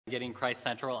getting Christ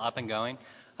Central up and going.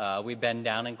 We've been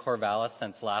down in Corvallis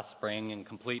since last spring in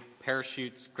complete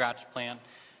parachute scratch plant,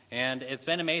 and it's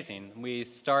been amazing. We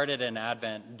started in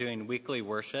Advent doing weekly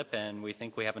worship, and we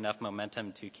think we have enough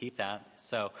momentum to keep that.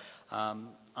 So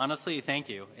honestly, thank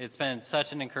you. It's been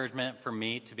such an encouragement for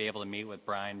me to be able to meet with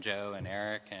Brian, Joe, and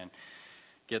Eric, and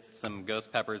get some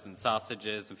ghost peppers and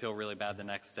sausages and feel really bad the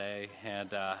next day,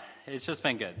 and it's just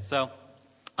been good. So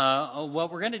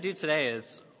what we're going to do today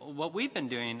is what we've been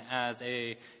doing as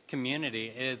a community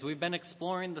is we've been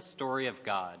exploring the story of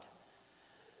God.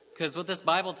 Because what this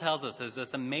Bible tells us is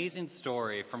this amazing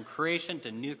story from creation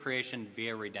to new creation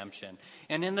via redemption.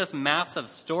 And in this massive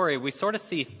story, we sort of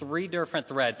see three different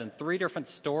threads and three different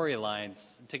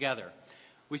storylines together.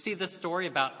 We see this story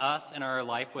about us and our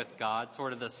life with God,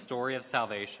 sort of the story of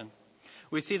salvation.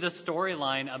 We see the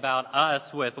storyline about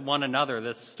us with one another,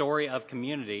 this story of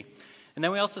community. And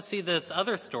then we also see this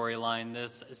other storyline,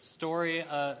 this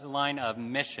storyline of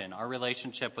mission, our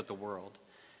relationship with the world.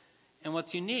 And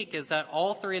what's unique is that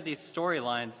all three of these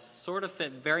storylines sort of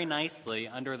fit very nicely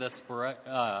under this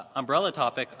umbrella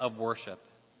topic of worship.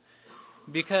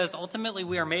 Because ultimately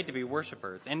we are made to be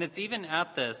worshipers. And it's even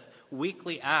at this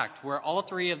weekly act where all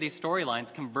three of these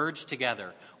storylines converge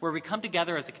together, where we come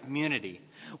together as a community,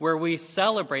 where we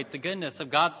celebrate the goodness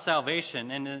of God's salvation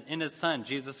in His Son,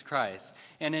 Jesus Christ.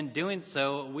 And in doing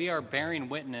so, we are bearing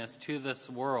witness to this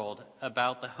world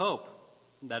about the hope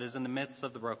that is in the midst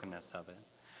of the brokenness of it.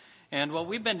 And what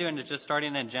we've been doing is just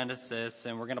starting in Genesis,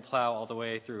 and we're going to plow all the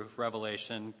way through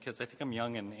Revelation, because I think I'm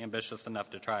young and ambitious enough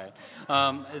to try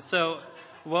it. So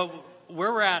where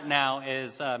we're at now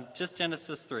is just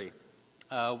Genesis 3.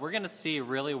 We're going to see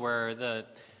really where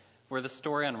the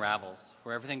story unravels,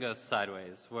 where everything goes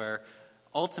sideways, where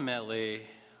ultimately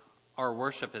our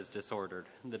worship is disordered,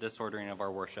 the disordering of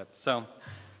our worship. So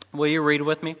will you read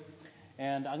with me?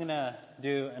 And I'm going to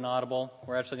do an audible.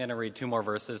 We're actually going to read two more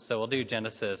verses, so we'll do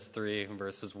Genesis 3,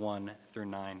 verses 1 through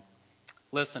 9.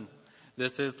 Listen,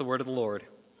 this is the word of the Lord.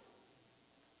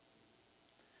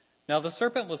 Now the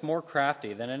serpent was more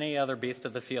crafty than any other beast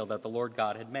of the field that the Lord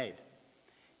God had made.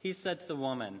 He said to the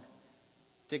woman,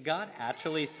 "Did God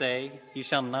actually say, 'You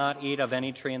shall not eat of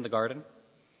any tree in the garden?'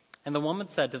 And the woman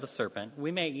said to the serpent,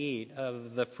 'We may eat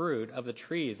of the fruit of the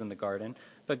trees in the garden,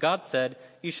 but God said,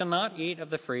 You shall not eat of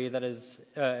the fruit of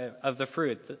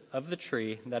the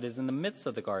tree that is in the midst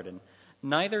of the garden,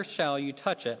 neither shall you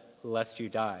touch it, lest you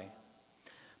die.'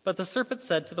 But the serpent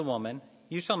said to the woman,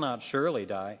 'You shall not surely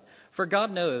die, for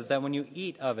God knows that when you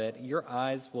eat of it, your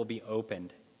eyes will be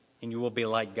opened, and you will be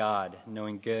like God,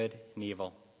 knowing good and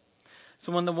evil.'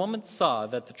 So when the woman saw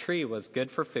that the tree was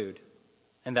good for food,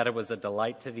 and that it was a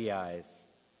delight to the eyes,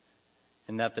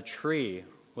 and that the tree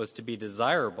was to be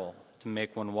desirable to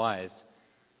make one wise,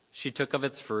 she took of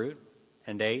its fruit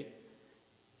and ate,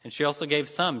 and she also gave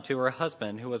some to her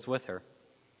husband who was with her.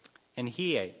 And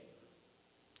he ate,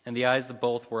 and the eyes of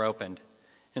both were opened,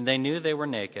 and they knew they were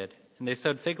naked, and they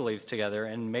sewed fig leaves together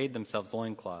and made themselves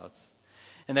loincloths.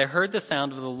 And they heard the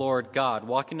sound of the Lord God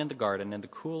walking in the garden in the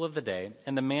cool of the day,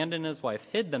 and the man and his wife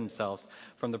hid themselves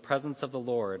from the presence of the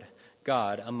Lord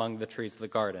God among the trees of the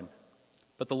garden.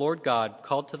 But the Lord God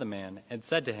called to the man and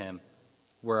said to him,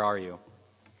 'Where are you?'"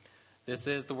 This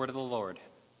is the word of the Lord.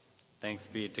 Thanks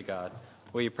be to God.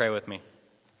 Will you pray with me?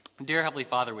 Dear Heavenly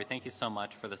Father, we thank you so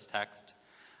much for this text.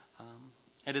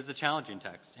 It is a challenging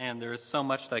text, and there is so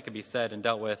much that could be said and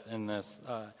dealt with in this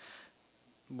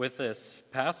with this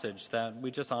passage that we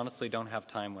just honestly don't have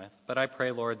time with. But I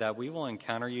pray, Lord, that we will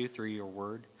encounter you through your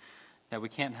word, that we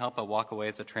can't help but walk away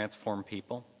as a transformed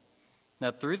people.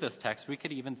 That through this text, we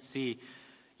could even see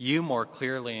you more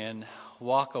clearly and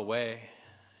walk away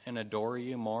and adore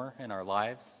you more in our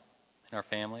lives, in our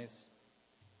families,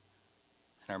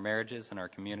 in our marriages, in our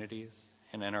communities,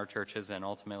 and in our churches, and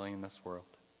ultimately in this world.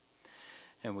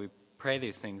 And we pray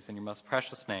these things in your most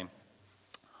precious name.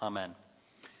 Amen.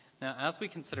 Now, as we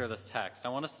consider this text, I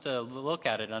want us to look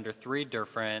at it under three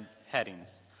different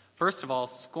headings. First of all,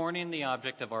 scorning the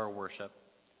object of our worship,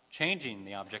 changing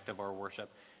the object of our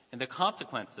worship, and the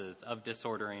consequences of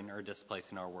disordering or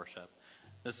displacing our worship.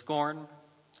 The scorn,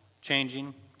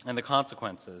 changing, and the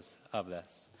consequences of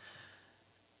this.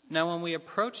 Now, when we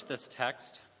approach this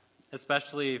text,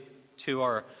 especially to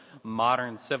our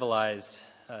modern civilized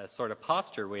sort of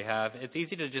posture we have, it's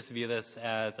easy to just view this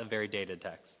as a very dated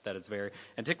text, that it's very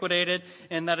antiquated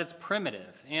and that it's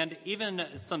primitive. And even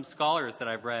some scholars that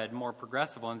I've read, more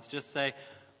progressive ones, just say,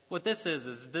 what this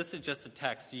is just a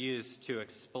text used to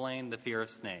explain the fear of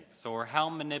snakes, or how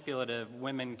manipulative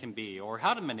women can be, or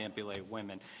how to manipulate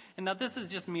women. And now this is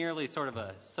just merely sort of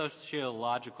a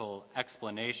sociological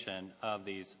explanation of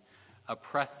these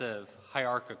oppressive,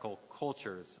 hierarchical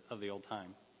cultures of the old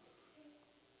time.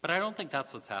 But I don't think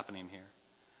that's what's happening here.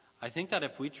 I think that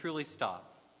if we truly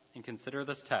stop and consider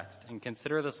this text and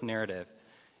consider this narrative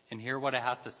and hear what it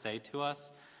has to say to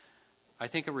us, I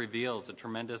think it reveals a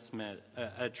tremendous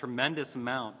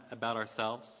amount about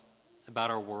ourselves,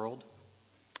 about our world,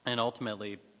 and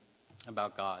ultimately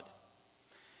about God.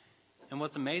 And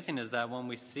what's amazing is that when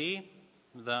we see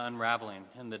the unraveling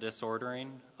and the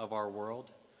disordering of our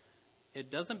world, it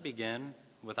doesn't begin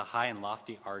with a high and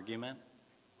lofty argument.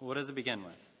 What does it begin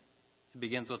with? It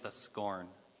begins with a scorn.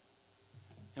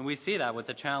 And we see that with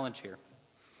the challenge here.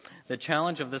 The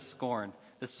challenge of this scorn,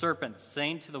 the serpent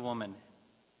saying to the woman,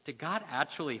 did God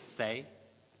actually say?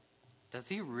 Does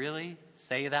he really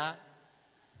say that?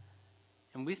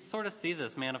 And we sort of see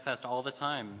this manifest all the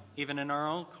time, even in our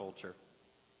own culture.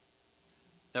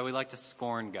 That we like to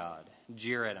scorn God,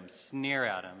 jeer at him, sneer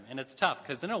at him. And it's tough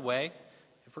because in a way,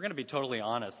 if we're going to be totally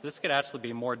honest, this could actually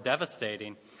be more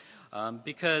devastating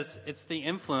because it's the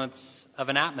influence of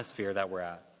an atmosphere that we're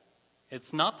at.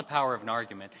 It's not the power of an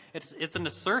argument. It's an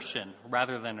assertion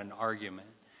rather than an argument.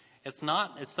 It's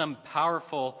some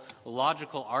powerful,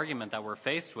 logical argument that we're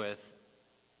faced with.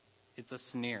 It's a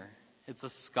sneer. It's a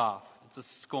scoff. It's a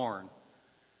scorn.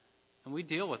 And we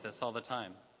deal with this all the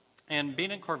time. And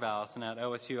being in Corvallis and at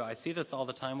OSU, I see this all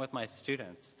the time with my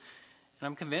students. And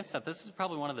I'm convinced that this is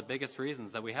probably one of the biggest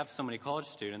reasons that we have so many college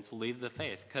students leave the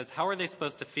faith. Because how are they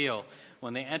supposed to feel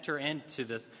when they enter into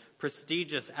this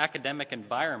prestigious academic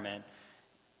environment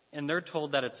and they're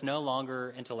told that it's no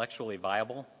longer intellectually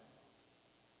viable,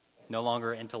 no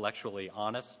longer intellectually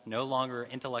honest, no longer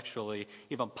intellectually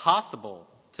even possible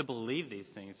to believe these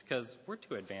things because we're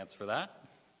too advanced for that.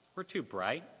 We're too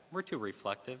bright. We're too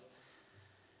reflective.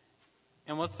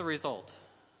 And what's the result?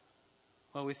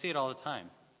 Well, we see it all the time.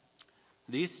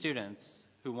 These students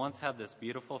who once had this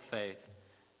beautiful faith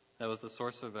that was the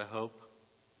source of their hope,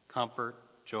 comfort,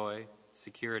 joy,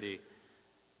 security,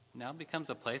 now becomes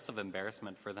a place of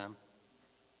embarrassment for them,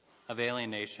 of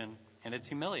alienation, and it's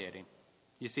humiliating.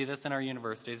 You see this in our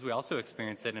universities. We also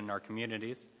experience it in our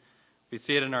communities. We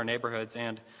see it in our neighborhoods.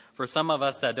 And for some of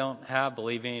us that don't have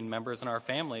believing members in our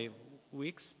family, we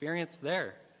experience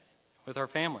there with our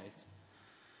families.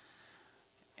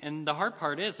 And the hard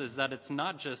part is that it's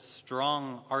not just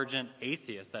strong, ardent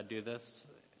atheists that do this.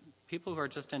 People who are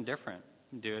just indifferent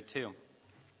do it too.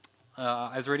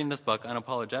 I was reading this book,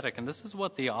 Unapologetic, and this is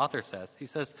what the author says. He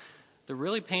says, the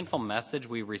really painful message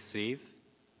we receive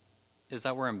is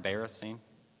that we're embarrassing.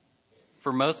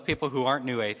 For most people who aren't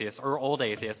new atheists or old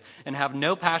atheists and have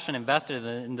no passion invested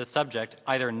in the subject,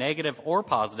 either negative or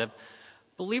positive,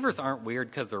 believers aren't weird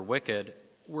because they're wicked.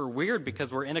 We're weird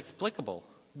because we're inexplicable.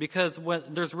 Because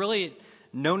there's really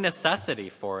no necessity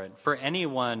for it, for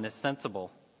anyone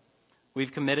sensible.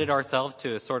 We've committed ourselves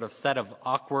to a sort of set of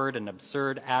awkward and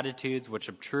absurd attitudes which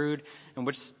obtrude and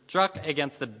which struck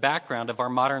against the background of our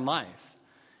modern life.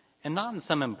 And not in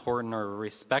some important or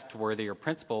respect-worthy or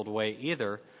principled way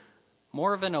either,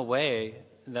 more of in a way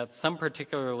that some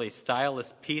particularly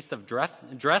stylish piece of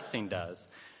dressing does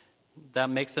that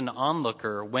makes an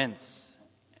onlooker wince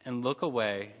and look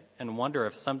away and wonder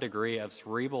if some degree of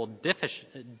cerebral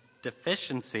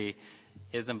deficiency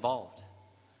is involved.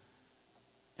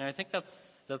 And I think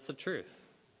that's the truth.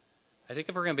 I think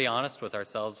if we're going to be honest with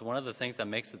ourselves, one of the things that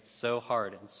makes it so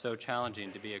hard and so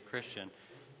challenging to be a Christian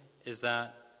is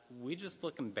that we just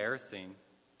look embarrassing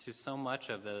to so much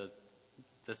of the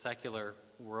secular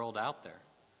world out there.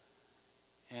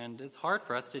 And it's hard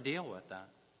for us to deal with that.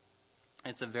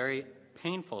 It's a very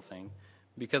painful thing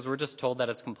because we're just told that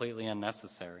it's completely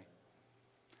unnecessary.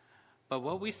 But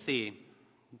what we see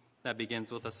that begins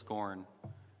with a scorn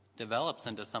develops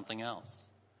into something else.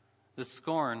 The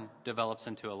scorn develops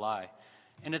into a lie.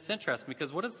 And it's interesting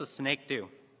because what does the snake do?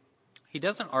 He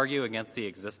doesn't argue against the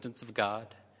existence of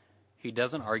God. He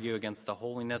doesn't argue against the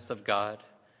holiness of God.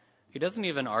 He doesn't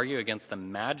even argue against the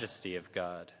majesty of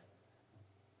God.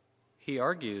 He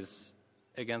argues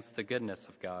against the goodness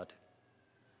of God.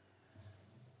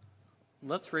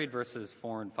 Let's read verses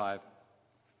 4 and 5.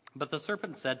 But the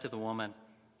serpent said to the woman,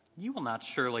 "You will not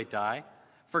surely die.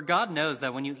 For God knows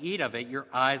that when you eat of it, your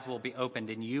eyes will be opened,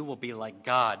 and you will be like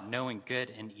God, knowing good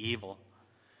and evil."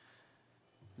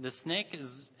 The snake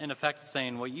is, in effect,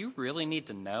 saying what you really need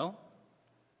to know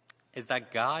is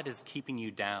that God is keeping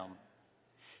you down.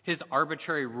 His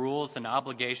arbitrary rules and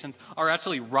obligations are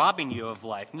actually robbing you of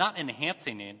life, not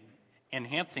enhancing it,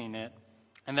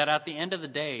 and that at the end of the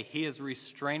day, he is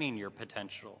restraining your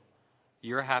potential,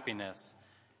 your happiness,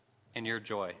 and your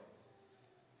joy.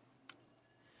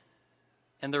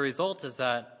 And the result is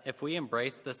that if we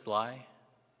embrace this lie,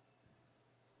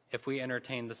 if we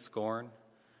entertain the scorn,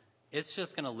 it's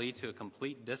just going to lead to a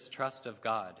complete distrust of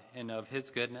God and of his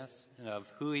goodness and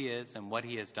of who he is and what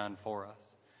he has done for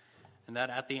us. And that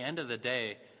at the end of the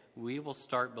day, we will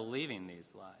start believing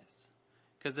these lies.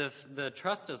 Because if the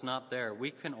trust is not there,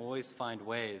 we can always find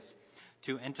ways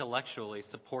to intellectually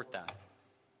support that.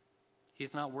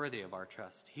 He's not worthy of our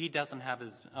trust. He doesn't have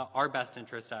our best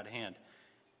interest at hand.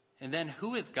 And then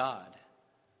who is God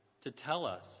to tell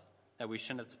us that we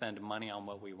shouldn't spend money on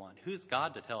what we want? Who's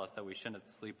God to tell us that we shouldn't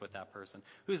sleep with that person?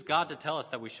 Who's God to tell us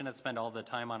that we shouldn't spend all the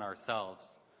time on ourselves?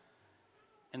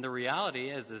 And the reality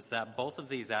is that both of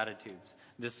these attitudes,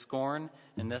 this scorn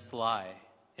and this lie,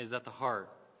 is at the heart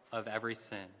of every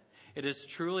sin. It is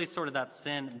truly sort of that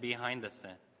sin behind the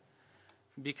sin.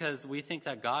 Because we think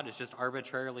that God is just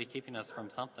arbitrarily keeping us from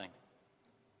something.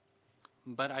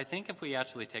 But I think if we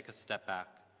actually take a step back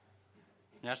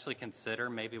and actually consider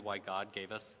maybe why God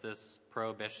gave us this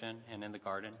prohibition and in the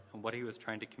garden and what he was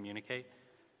trying to communicate,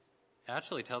 it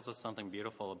actually tells us something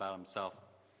beautiful about himself.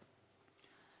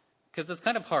 Because it's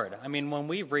kind of hard. I mean, when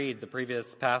we read the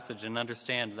previous passage and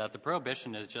understand that the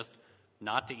prohibition is just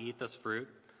not to eat this fruit,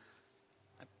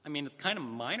 I mean, it's kind of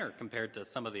minor compared to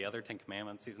some of the other 10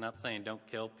 commandments. He's not saying don't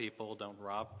kill people, don't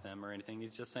rob them or anything.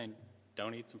 He's just saying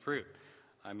don't eat some fruit.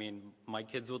 I mean, my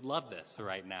kids would love this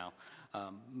right now.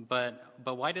 But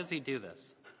why does he do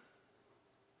this?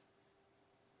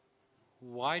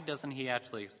 Why doesn't he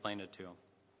actually explain it to him?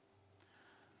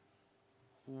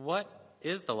 What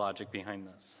is the logic behind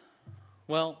this?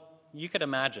 Well, you could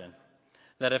imagine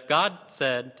that if God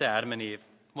said to Adam and Eve,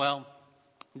 well,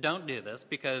 don't do this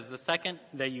because the second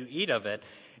that you eat of it,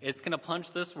 it's going to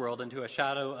plunge this world into a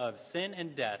shadow of sin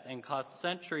and death and cause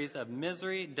centuries of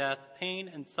misery, death, pain,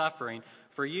 and suffering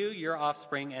for you, your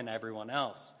offspring, and everyone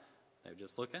else. They're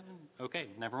just looking, okay,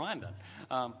 never mind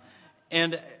then.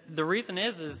 And the reason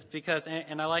is because,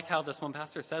 and I like how this one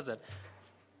pastor says it,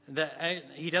 that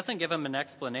he doesn't give him an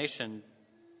explanation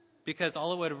because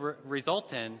all it would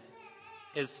result in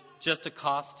is just a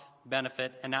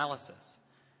cost-benefit analysis.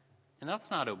 And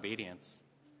that's not obedience.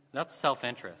 That's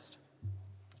self-interest.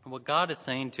 And what God is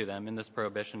saying to them in this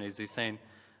prohibition is he's saying,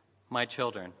 my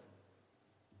children,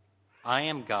 I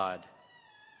am God.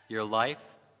 Your life,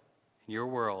 your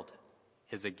world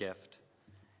is a gift.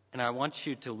 And I want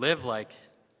you to live like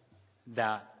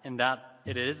that, and that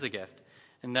it is a gift.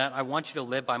 And that I want you to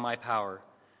live by my power,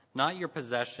 not your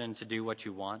possession to do what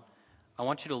you want. I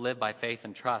want you to live by faith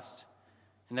and trust.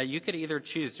 And that you could either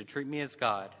choose to treat me as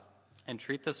God and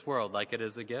treat this world like it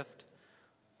is a gift,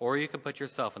 or you could put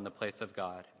yourself in the place of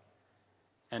God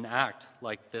and act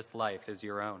like this life is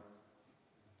your own.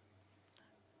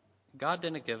 God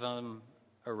didn't give them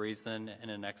a reason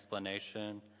and an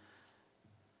explanation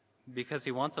because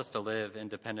he wants us to live in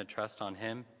dependent trust on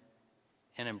him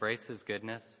and embrace his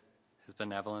goodness, his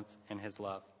benevolence, and his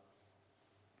love.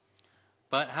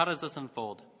 But how does this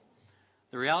unfold?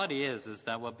 The reality is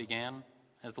that what began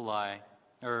as a lie,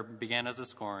 or began as a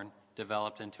scorn,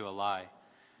 developed into a lie.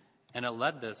 And it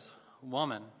led this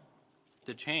woman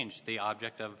to change the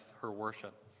object of her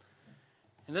worship.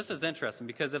 And this is interesting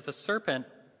because if the serpent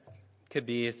could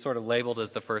be sort of labeled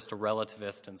as the first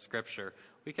relativist in Scripture,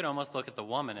 we could almost look at the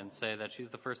woman and say that she's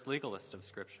the first legalist of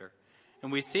Scripture.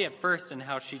 And we see it first in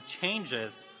how she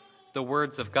changes the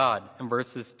words of God in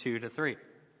verses 2 to 3.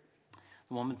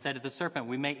 The woman said to the serpent,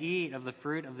 we may eat of the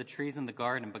fruit of the trees in the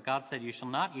garden, but God said, you shall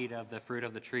not eat of the fruit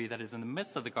of the tree that is in the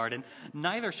midst of the garden,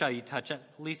 neither shall you touch it,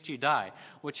 lest you die.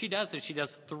 What she does is she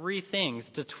does three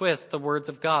things to twist the words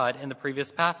of God in the previous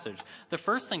passage. The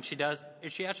first thing she does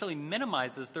is she actually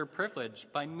minimizes their privilege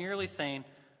by merely saying,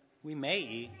 we may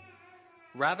eat,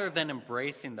 rather than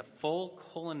embracing the full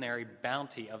culinary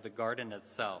bounty of the garden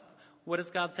itself. What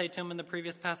does God say to him in the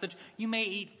previous passage? You may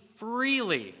eat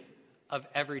freely of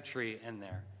every tree in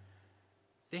there.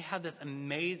 They had this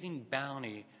amazing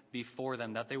bounty before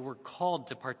them that they were called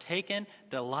to partake in,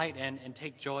 delight in, and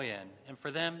take joy in. And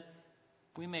for them,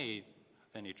 we may eat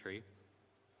of any tree,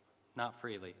 not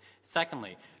freely.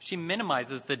 Secondly, she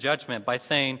minimizes the judgment by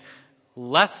saying,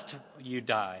 lest you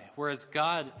die, whereas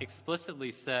God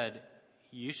explicitly said,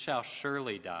 you shall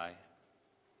surely die.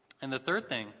 And the third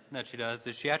thing that she does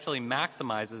is she actually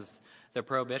maximizes the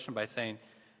prohibition by saying,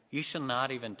 you shall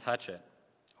not even touch it.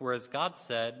 Whereas God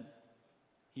said,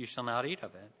 you shall not eat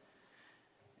of it.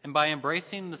 And by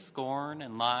embracing the scorn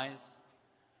and lies,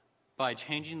 by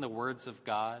changing the words of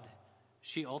God,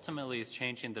 she ultimately is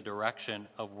changing the direction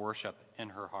of worship in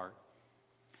her heart.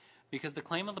 Because the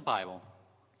claim of the Bible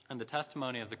and the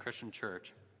testimony of the Christian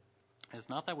church is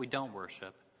not that we don't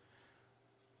worship,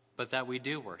 but that we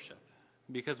do worship.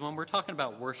 Because when we're talking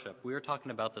about worship, we are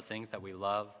talking about the things that we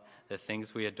love, the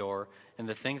things we adore, and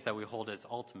the things that we hold as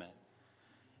ultimate.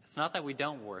 It's not that we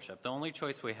don't worship. The only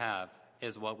choice we have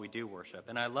is what we do worship.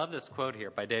 And I love this quote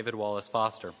here by David Wallace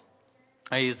Foster.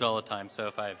 I use it all the time, so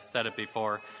if I've said it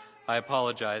before, I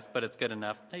apologize, but it's good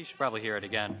enough. You should probably hear it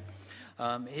again.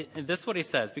 This is what he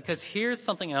says, because here's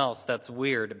something else that's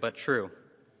weird but true.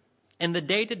 In the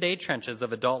day-to-day trenches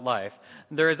of adult life,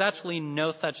 there is actually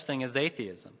no such thing as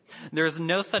atheism. There is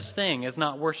no such thing as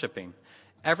not worshiping.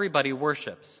 Everybody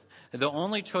worships. The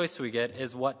only choice we get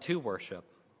is what to worship.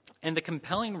 And the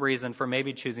compelling reason for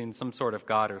maybe choosing some sort of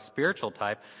God or spiritual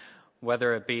type,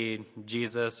 whether it be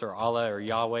Jesus or Allah or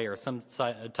Yahweh or some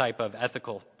type of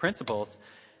ethical principles,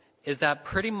 is that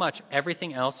pretty much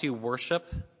everything else you worship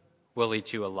will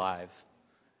eat you alive.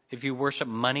 If you worship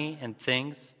money and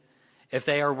things, if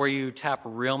they are where you tap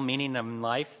real meaning in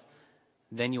life,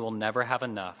 then you will never have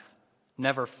enough,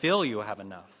 never feel you have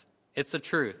enough. It's the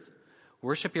truth.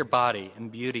 Worship your body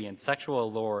and beauty and sexual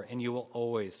allure, and you will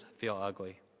always feel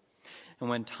ugly. And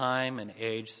when time and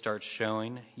age start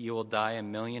showing, you will die a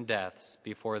million deaths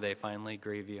before they finally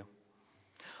grieve you.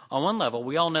 On one level,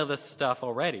 we all know this stuff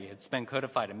already. It's been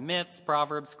codified in myths,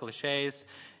 proverbs, cliches,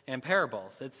 and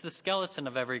parables. It's the skeleton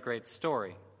of every great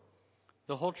story.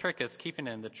 The whole trick is keeping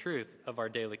in the truth of our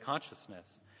daily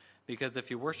consciousness, because if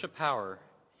you worship power,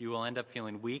 you will end up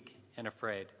feeling weak and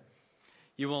afraid.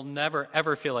 You will never,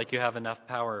 ever feel like you have enough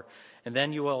power, and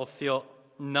then you will feel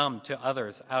numb to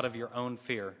others out of your own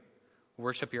fear.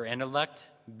 Worship your intellect,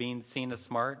 being seen as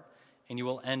smart, and you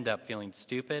will end up feeling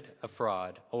stupid, a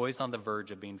fraud, always on the verge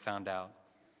of being found out.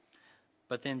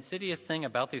 But the insidious thing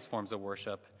about these forms of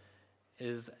worship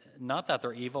is not that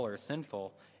they're evil or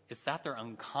sinful, it's that they're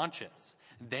unconscious.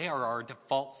 They are our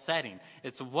default setting.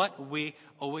 It's what we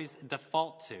always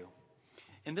default to.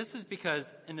 And this is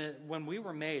because when we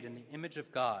were made in the image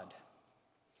of God,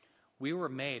 we were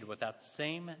made with that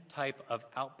same type of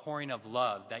outpouring of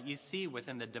love that you see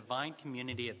within the divine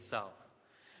community itself.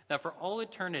 That for all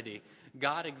eternity,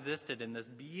 God existed in this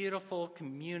beautiful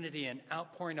community and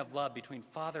outpouring of love between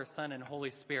Father, Son, and Holy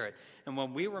Spirit. And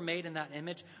when we were made in that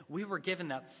image, we were given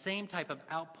that same type of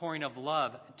outpouring of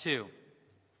love too.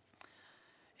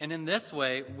 And in this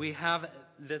way, we have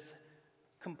this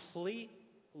complete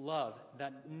love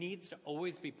that needs to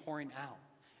always be pouring out.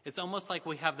 It's almost like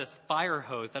we have this fire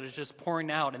hose that is just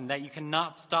pouring out and that you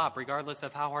cannot stop regardless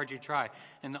of how hard you try.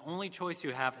 And the only choice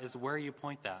you have is where you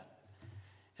point that.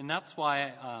 And that's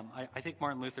why I think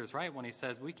Martin Luther is right when he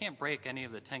says we can't break any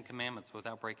of the 10 Commandments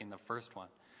without breaking the first one.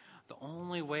 The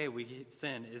only way we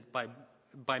sin is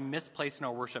by misplacing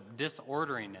our worship,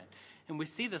 disordering it. And we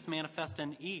see this manifest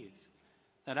in Eve,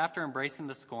 that after embracing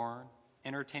the scorn,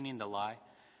 entertaining the lie,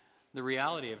 the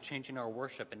reality of changing our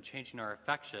worship and changing our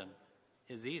affection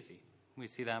is easy. We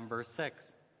see that in verse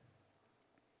 6.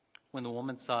 When the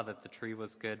woman saw that the tree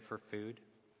was good for food,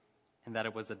 and that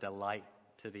it was a delight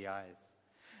to the eyes,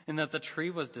 and that the tree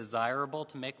was desirable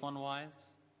to make one wise,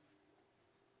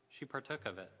 she partook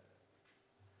of it.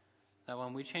 That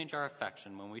when we change our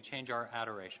affection, when we change our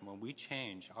adoration, when we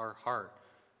change our heart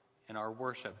and our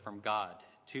worship from God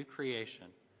to creation,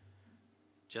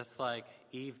 just like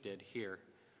Eve did here,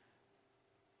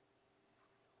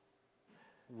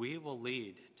 we will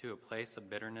lead to a place of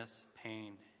bitterness,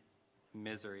 pain,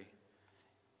 misery.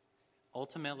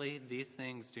 Ultimately, these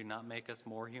things do not make us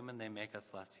more human, they make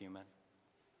us less human.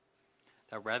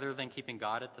 That rather than keeping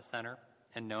God at the center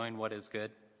and knowing what is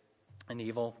good and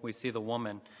evil, we see the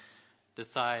woman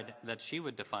decide that she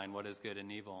would define what is good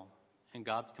and evil. And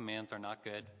God's commands are not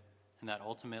good, and that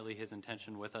ultimately his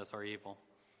intention with us are evil.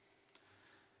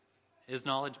 Is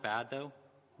knowledge bad, though?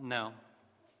 No.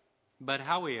 But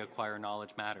how we acquire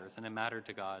knowledge matters, and it mattered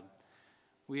to God.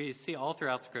 We see all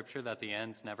throughout Scripture that the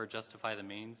ends never justify the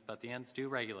means, but the ends do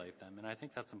regulate them, and I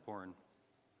think that's important.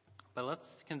 But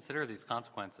let's consider these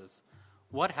consequences.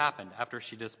 What happened after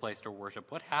she displaced her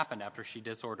worship? What happened after she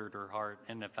disordered her heart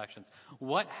and affections?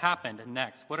 What happened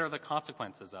next? What are the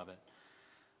consequences of it?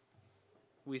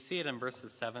 We see it in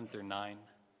verses 7 through 9,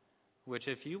 which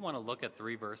if you want to look at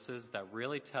 3 verses that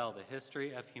really tell the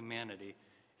history of humanity,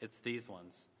 it's these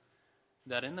ones.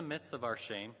 That in the midst of our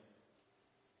shame,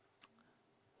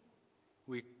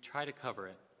 we try to cover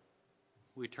it.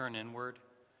 We turn inward,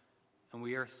 and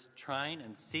we are trying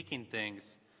and seeking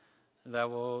things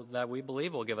that we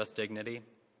believe will give us dignity,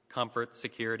 comfort,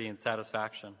 security, and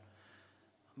satisfaction.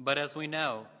 But as we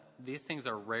know, these things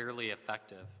are rarely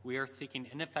effective. We are seeking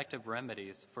ineffective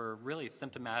remedies for really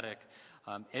symptomatic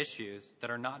issues that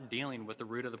are not dealing with the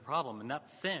root of the problem, and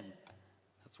that's sin.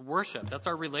 That's worship. That's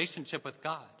our relationship with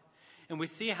God. And we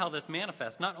see how this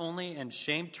manifests, not only in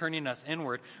shame turning us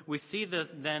inward, we see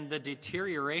then the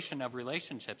deterioration of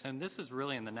relationships. And this is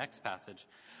really in the next passage,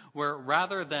 where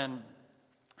rather than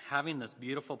having this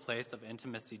beautiful place of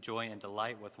intimacy, joy, and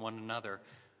delight with one another,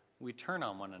 we turn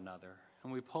on one another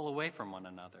and we pull away from one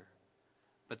another.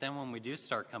 But then when we do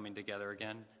start coming together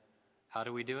again, how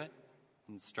do we do it?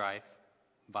 In strife,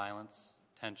 violence,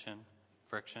 tension,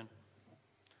 friction.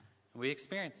 We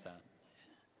experience that.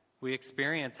 We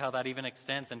experience how that even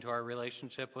extends into our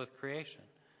relationship with creation,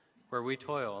 where we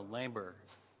toil and labor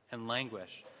and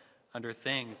languish under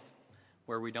things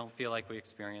where we don't feel like we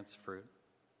experience fruit.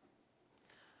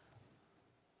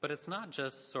 But it's not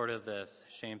just sort of this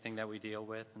shame thing that we deal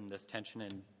with and this tension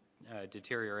and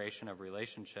deterioration of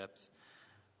relationships.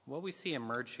 What we see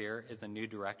emerge here is a new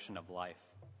direction of life.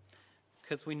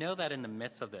 Because we know that in the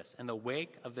midst of this, in the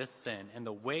wake of this sin, in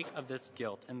the wake of this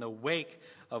guilt, in the wake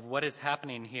of what is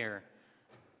happening here,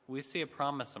 we see a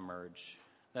promise emerge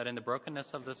that in the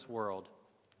brokenness of this world,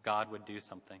 God would do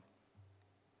something.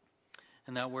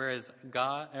 And that whereas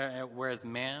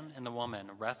man and the woman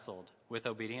wrestled with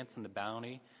obedience in the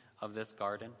bounty of this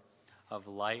garden, of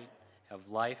light, of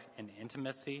life and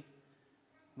intimacy,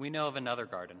 we know of another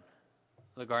garden,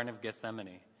 the Garden of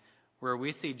Gethsemane, where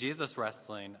we see Jesus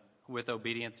wrestling with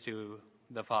obedience to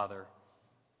the Father,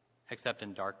 except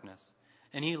in darkness.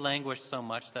 And he languished so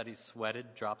much that he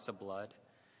sweated drops of blood.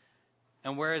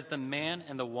 And whereas the man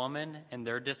and the woman in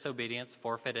their disobedience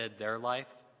forfeited their life,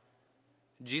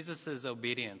 Jesus'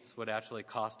 obedience would actually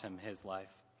cost him his life.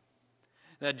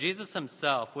 That Jesus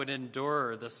himself would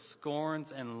endure the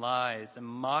scorns and lies and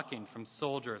mocking from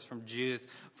soldiers, from Jews,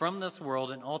 from this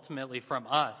world, and ultimately from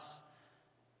us,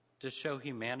 to show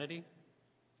humanity,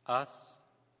 us,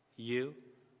 you,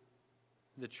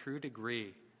 the true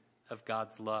degree of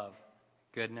God's love,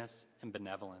 goodness, and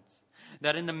benevolence.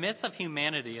 That in the midst of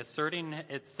humanity asserting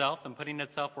itself and putting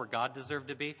itself where God deserved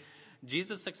to be,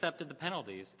 Jesus accepted the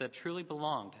penalties that truly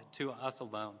belonged to us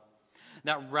alone.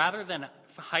 That rather than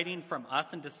hiding from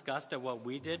us in disgust at what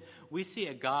we did, we see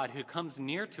a God who comes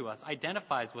near to us,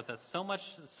 identifies with us so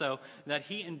much so that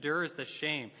he endures the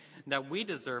shame that we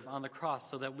deserve on the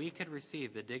cross so that we could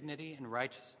receive the dignity and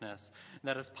righteousness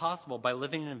that is possible by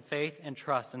living in faith and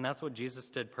trust. And that's what Jesus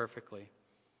did perfectly.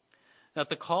 That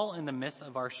the call in the midst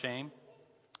of our shame,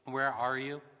 where are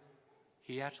you?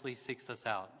 He actually seeks us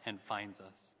out and finds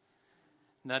us.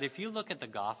 That if you look at the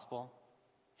gospel,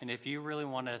 and if you really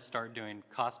want to start doing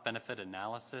cost-benefit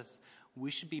analysis, we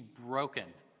should be broken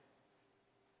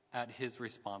at his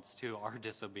response to our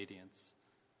disobedience.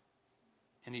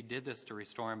 And he did this to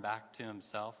restore him back to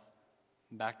himself,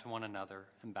 back to one another,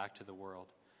 and back to the world.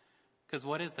 Because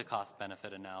what is the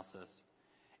cost-benefit analysis?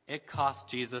 It cost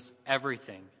Jesus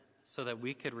everything so that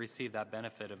we could receive that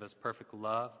benefit of his perfect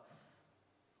love,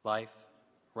 life,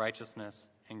 righteousness,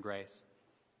 and grace.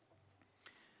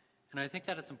 And I think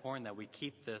that it's important that we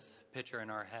keep this picture in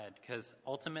our head, because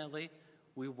ultimately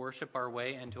we worship our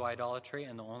way into idolatry,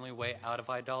 and the only way out of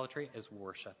idolatry is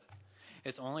worship.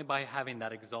 It's only by having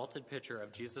that exalted picture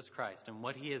of Jesus Christ and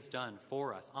what he has done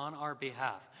for us on our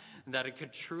behalf that it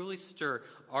could truly stir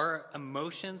our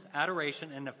emotions,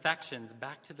 adoration, and affections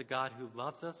back to the God who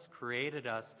loves us, created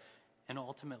us, and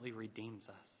ultimately redeems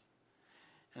us.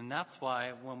 And that's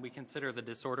why when we consider the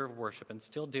disorder of worship and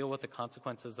still deal with the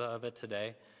consequences of it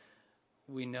today,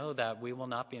 we know that we will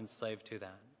not be enslaved to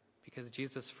that because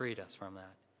Jesus freed us from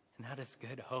that. And that is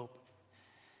good hope.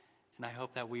 And I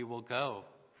hope that we will go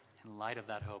in light of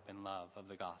that hope and love of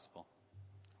the gospel.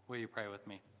 Will you pray with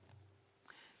me?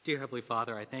 Dear Heavenly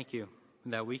Father, I thank you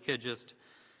that we could just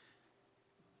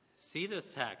see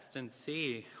this text and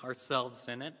see ourselves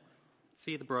in it,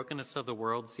 see the brokenness of the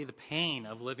world, see the pain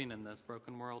of living in this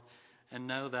broken world, and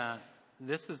know that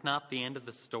this is not the end of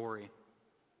the story.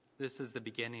 This is the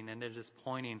beginning, and it is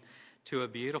pointing to a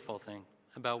beautiful thing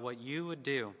about what you would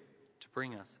do to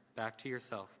bring us back to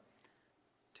yourself,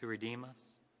 to redeem us,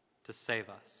 to save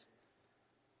us.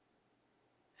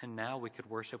 And now we could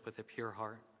worship with a pure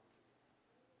heart,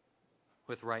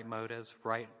 with right motives,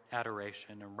 right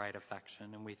adoration, and right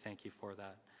affection, and we thank you for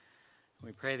that. And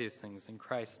we pray these things in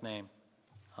Christ's name.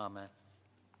 Amen.